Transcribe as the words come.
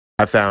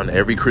I found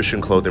every Christian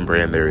clothing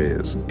brand there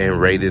is and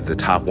rated the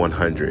top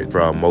 100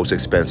 from most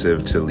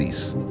expensive to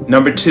least.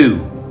 Number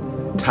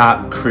 2,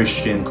 top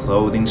Christian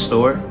clothing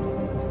store,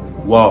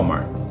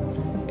 Walmart.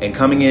 And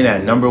coming in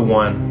at number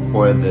 1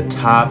 for the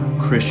top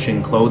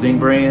Christian clothing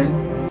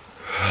brand,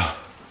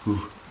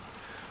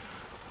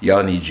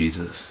 y'all need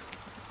Jesus.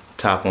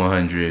 Top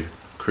 100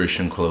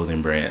 Christian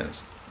clothing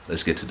brands.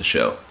 Let's get to the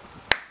show.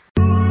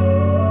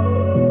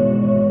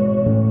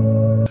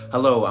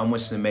 Hello, I'm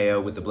Winston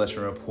Mayo with the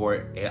Blessing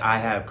Report, and I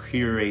have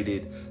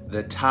curated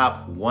the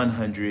top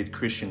 100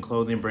 Christian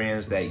clothing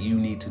brands that you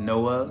need to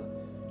know of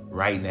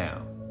right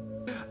now.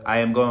 I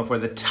am going for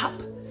the top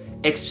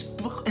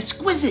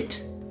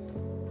exquisite,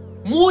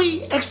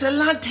 muy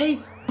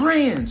excelente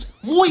brands,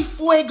 muy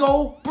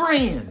fuego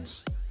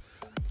brands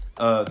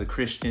of the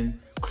Christian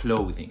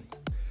clothing.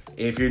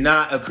 If you're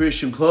not a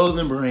Christian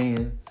clothing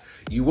brand,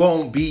 you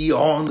won't be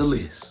on the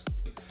list.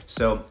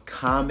 So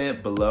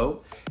comment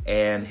below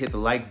and hit the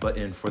like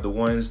button for the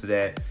ones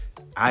that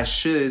I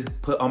should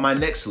put on my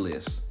next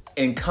list.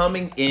 And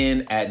coming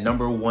in at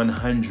number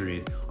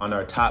 100 on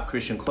our top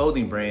Christian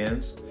clothing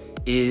brands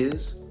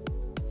is,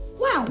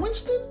 wow,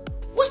 Winston,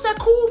 what's that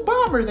cool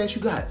bomber that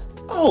you got?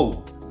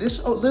 Oh,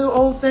 this little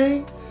old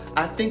thing?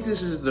 I think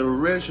this is the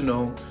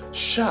original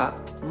shop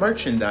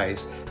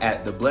merchandise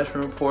at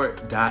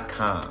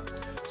theblessingreport.com.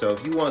 So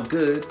if you want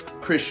good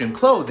Christian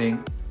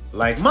clothing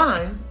like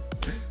mine,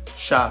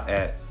 shop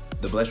at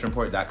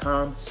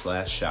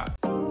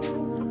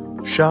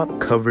theblessingreport.com/shop. Shop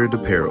covered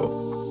apparel.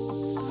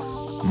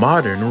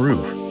 Modern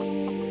roof.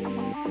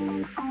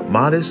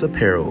 Modest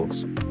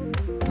apparels.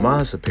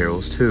 Moz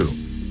apparels too.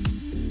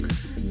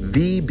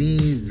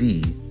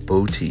 VBV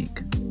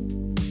boutique.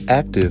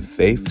 Active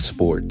Faith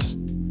Sports.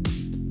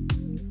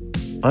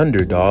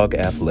 Underdog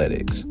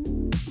Athletics.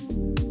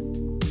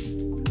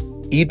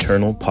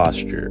 Eternal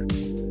Posture.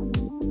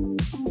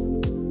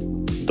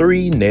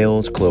 3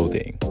 Nails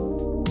Clothing.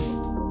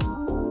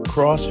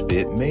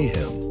 CrossFit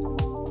Mayhem.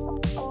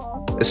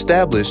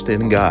 Established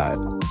in God.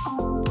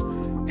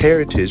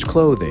 Heritage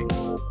Clothing.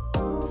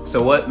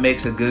 So what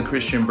makes a good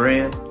Christian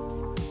brand?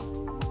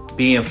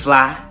 Being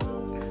fly,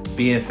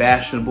 being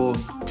fashionable,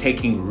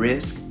 taking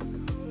risk,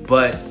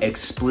 but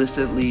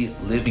explicitly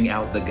living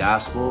out the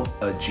gospel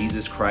of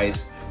Jesus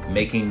Christ,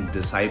 making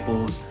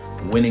disciples,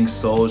 winning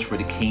souls for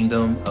the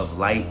kingdom of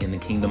light in the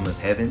kingdom of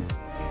heaven.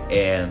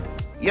 And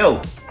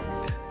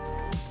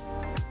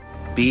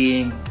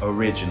being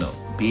original,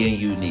 being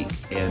unique,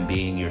 and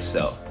being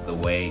yourself the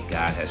way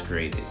God has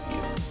created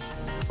you,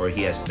 for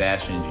he has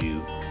fashioned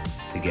you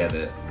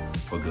together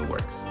for good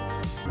works.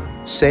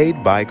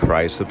 Saved by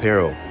Christ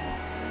Apparel.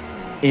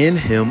 In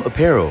Him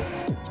Apparel.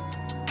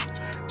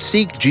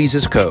 Seek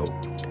Jesus Co.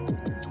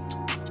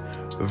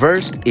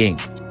 Versed Inc.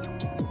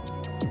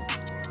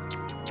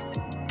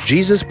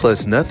 Jesus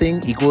plus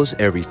nothing equals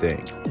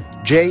everything.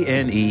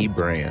 JNE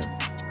brand.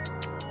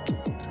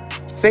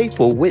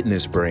 Faithful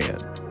Witness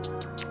brand.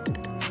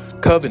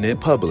 Covenant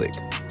Public.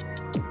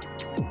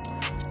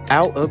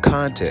 Out of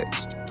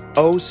Context.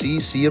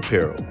 OCC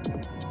Apparel.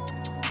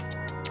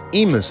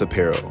 Emus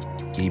Apparel.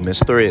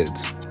 Emus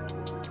Threads.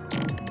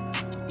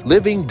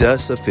 Living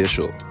Dust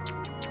Official.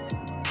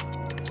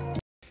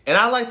 And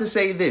I like to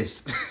say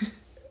this.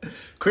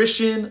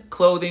 Christian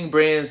clothing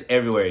brands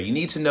everywhere. You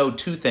need to know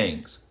 2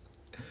 things.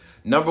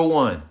 Number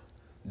 1,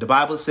 the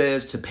Bible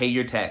says to pay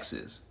your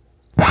taxes.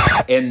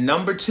 And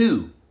number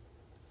 2,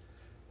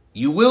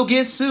 you will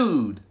get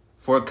sued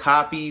for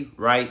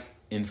copyright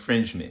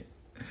infringement.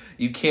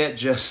 You can't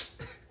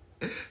just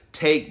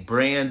take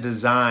brand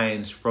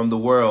designs from the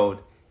world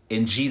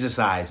and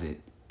Jesusize it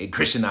and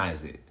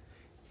Christianize it.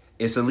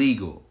 It's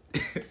illegal.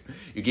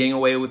 You're getting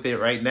away with it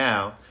right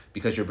now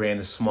because your brand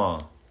is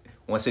small.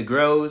 Once it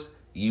grows,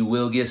 you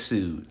will get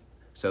sued.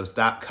 So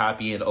stop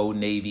copying Old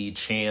Navy,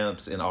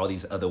 Champs, and all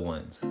these other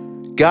ones.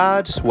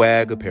 God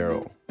Swag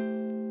Apparel.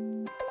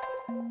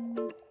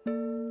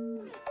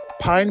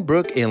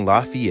 Pinebrook in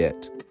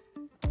Lafayette.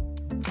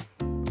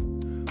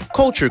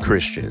 Culture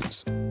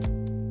Christians.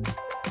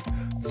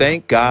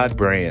 Thank God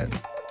brand.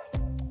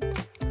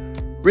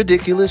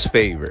 Ridiculous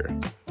Favor.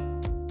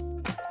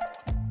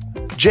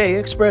 J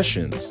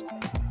Expressions.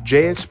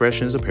 J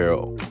Expressions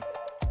Apparel.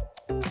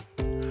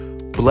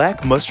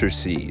 Black Mustard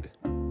Seed.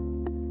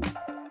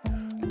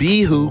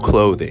 Be-Who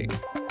Clothing.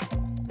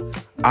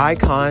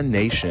 Icon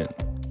Nation.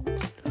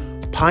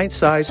 Pint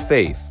Size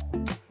Faith.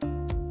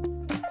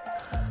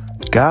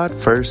 God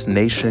First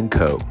Nation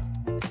Co.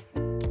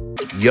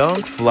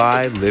 Young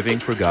Fly Living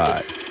for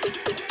God.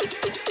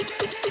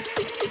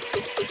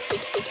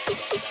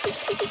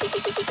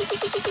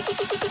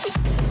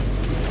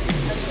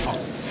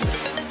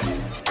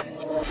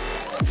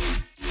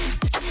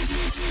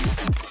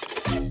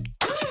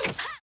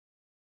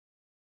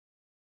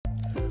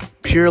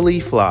 Purely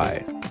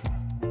Fly.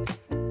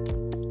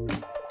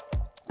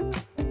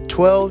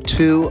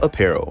 12-2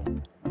 Apparel.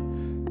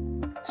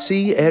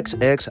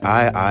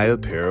 CXXII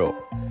Apparel.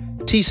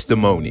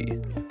 Testimony.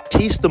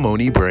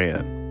 Testimony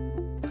brand.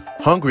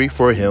 Hungry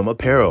for Him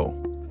Apparel.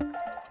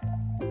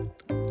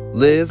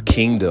 Live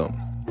Kingdom.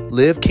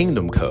 Live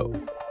Kingdom Co.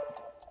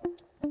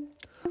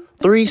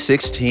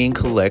 316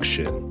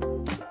 Collection,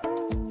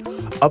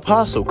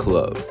 Apostle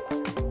Club.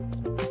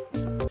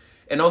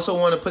 And also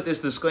want to put this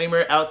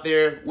disclaimer out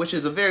there, which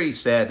is a very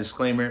sad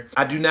disclaimer.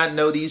 I do not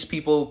know these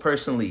people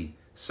personally.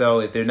 So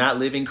if they're not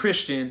living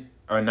Christian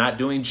or not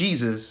doing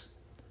Jesus,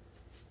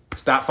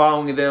 stop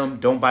following them.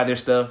 Don't buy their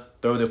stuff.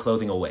 Throw their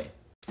clothing away.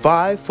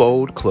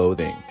 Fivefold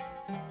Clothing,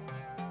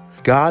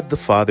 God the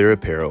Father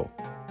Apparel,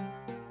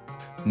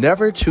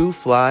 Never Too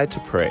Fly to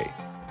Pray,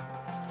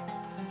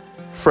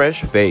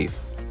 Fresh Faith,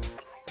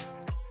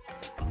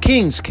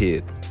 King's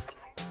Kid,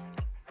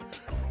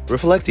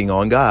 Reflecting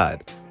on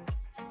God,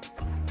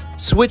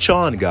 Switch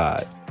on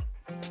God,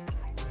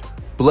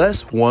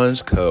 Bless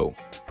Ones Co.,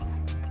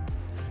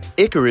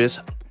 Icarus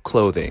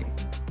Clothing,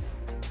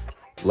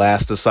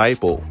 Last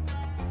Disciple.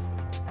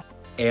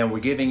 And we're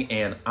giving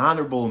an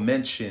honorable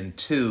mention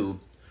to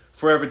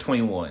Forever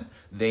 21.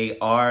 They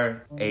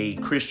are a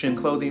Christian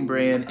clothing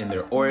brand in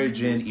their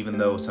origin, even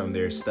though some of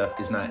their stuff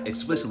is not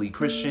explicitly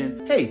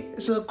Christian. Hey,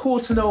 it's a cool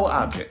to know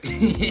object.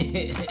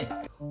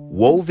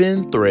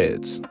 Woven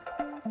Threads,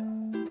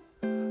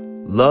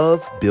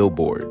 Love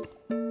Billboard,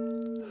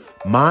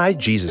 My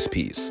Jesus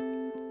Piece,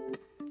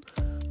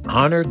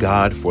 Honor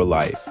God for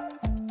Life,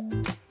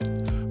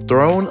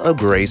 Throne of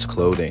Grace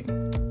Clothing,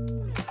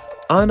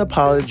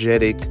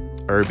 Unapologetic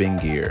Urban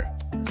Gear,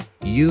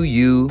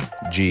 UUGATL,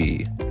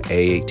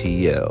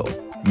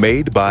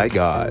 Made by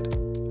God,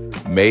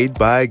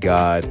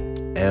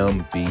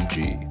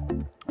 MBG,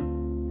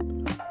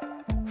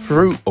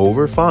 Fruit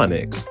Over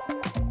Phonics,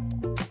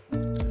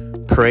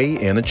 Pray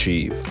and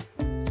Achieve,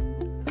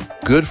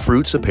 Good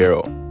Fruits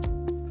Apparel,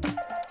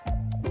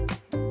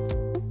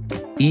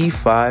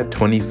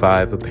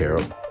 E525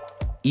 Apparel,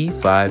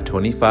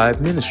 E525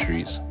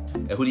 Ministries.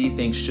 And who do you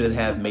think should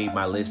have made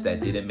my list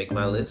that didn't make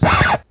my list?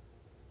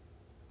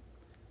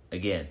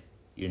 Again,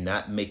 you're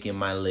not making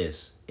my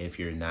list if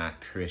you're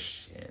not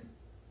Christian.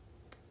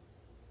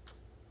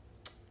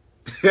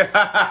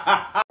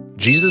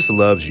 Jesus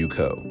Loves You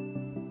Co.,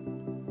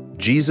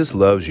 Jesus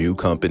Loves You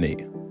Company,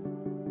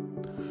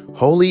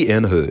 Holy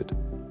and Hood,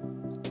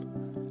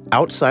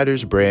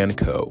 Outsiders Brand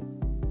Co.,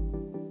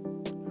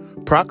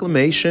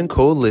 Proclamation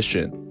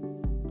Coalition,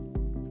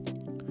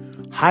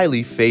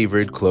 Highly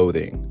Favored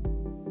Clothing,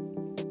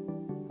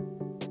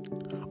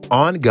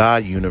 On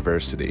God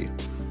University,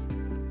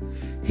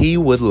 He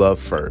Would Love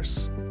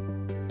First,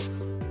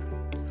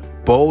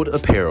 Bold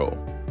Apparel,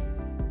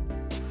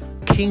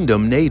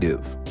 Kingdom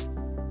Native,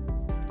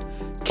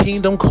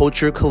 Kingdom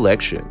Culture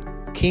Collection,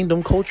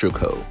 Kingdom Culture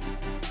Co.,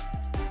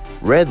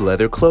 Red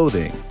Leather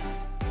Clothing,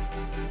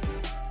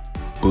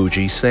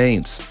 Bougie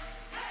Saints,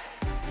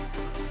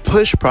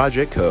 Push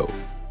Project Co.,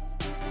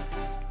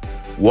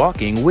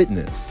 Walking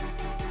Witness.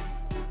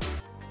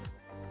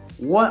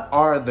 What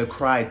are the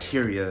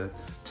criteria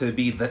to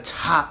be the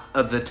top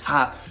of the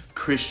top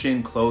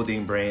Christian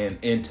clothing brand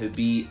and to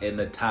be in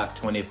the top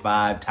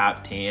 25,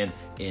 top 10,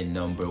 and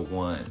number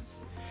 1?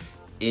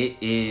 It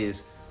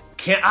is,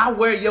 can I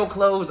wear your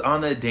clothes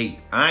on a date?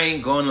 I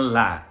ain't gonna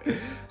lie.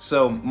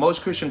 So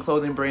most Christian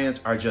clothing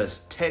brands are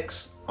just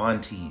text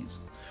on tees.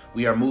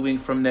 We are moving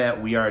from that.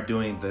 We are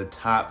doing the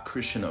top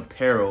Christian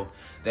apparel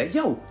that,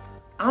 yo,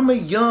 I'm a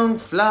young,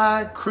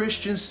 fly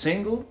Christian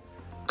single.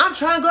 I'm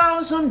trying to go out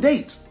on some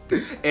dates.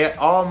 And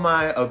all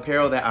my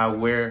apparel that I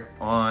wear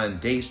on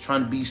dates,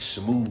 trying to be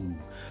smooth,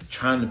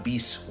 trying to be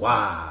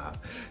suave,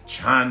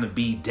 trying to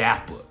be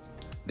dapper,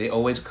 they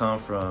always come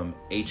from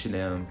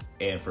H&M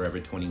and Forever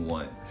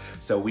 21.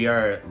 So we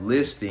are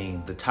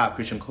listing the top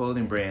Christian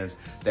clothing brands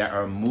that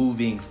are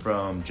moving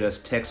from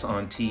just text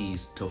on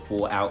tees to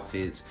full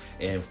outfits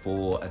and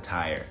full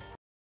attire.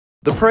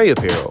 The Pray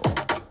Apparel,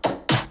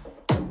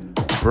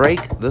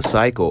 Break the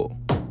Cycle,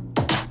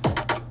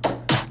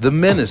 The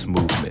Menace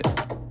Movement,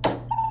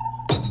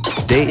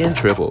 Dayton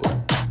Triple,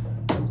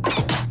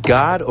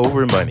 God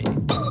Over Money,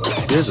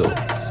 Bizzle,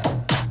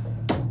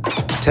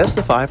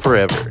 Testify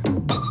Forever,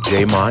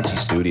 J Monty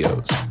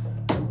Studios,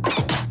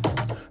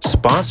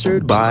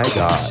 Sponsored by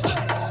God,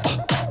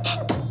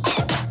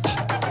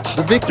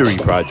 The Victory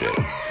Project,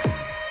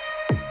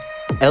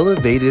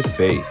 Elevated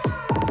Faith,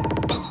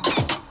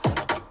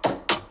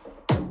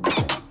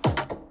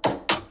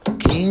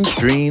 King's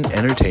Dream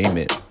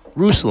Entertainment,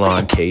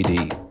 Ruslan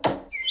KD,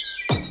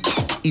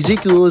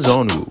 Ezekiel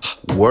Azonu,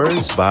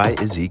 Words by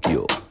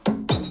Ezekiel,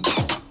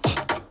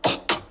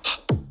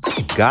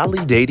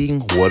 Godly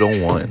Dating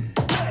 101,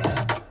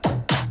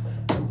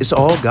 It's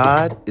All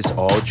God, It's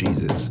All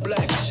Jesus,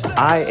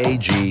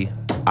 IAG,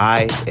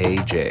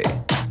 IAJ,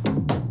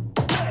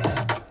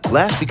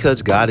 Laugh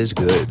Because God is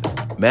Good,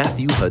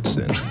 Matthew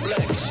Hudson,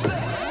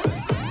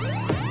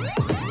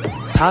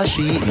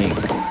 Tashi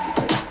Inc.,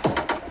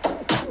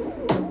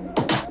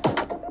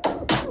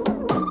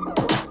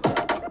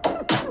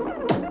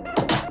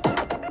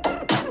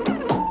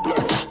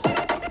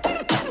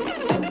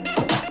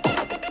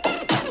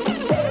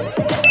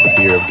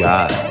 Fear of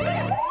God.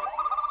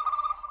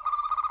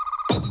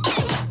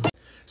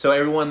 So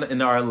everyone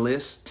in our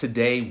list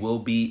today will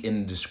be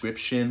in the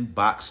description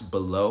box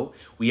below.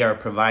 We are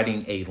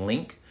providing a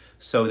link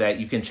so that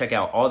you can check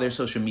out all their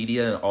social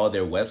media and all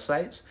their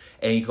websites.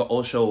 And you can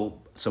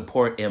also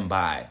support and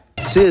buy.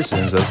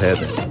 Citizens of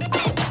Heaven.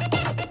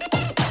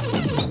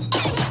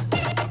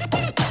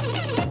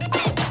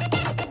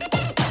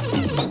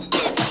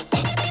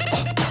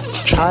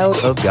 Child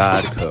of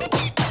God Co.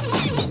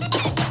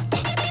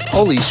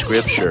 Holy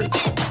Scriptures.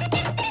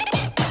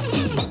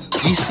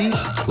 DC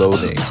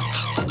Clothing.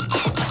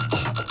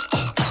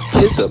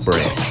 Hyssop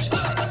Branch.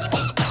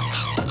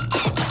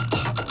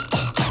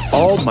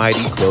 Almighty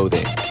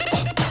Clothing.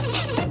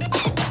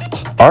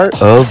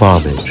 Art of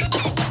Homage.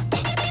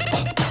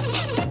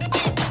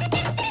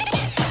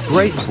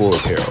 Grateful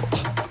Apparel.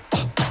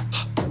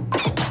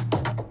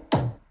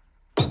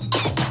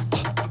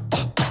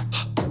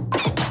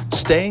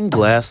 Stained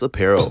Glass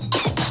Apparel.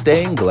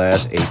 Stained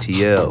Glass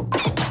ATL.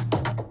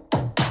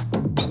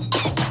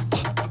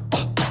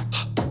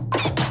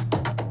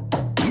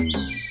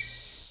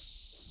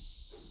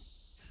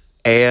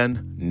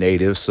 And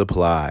Native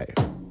Supply.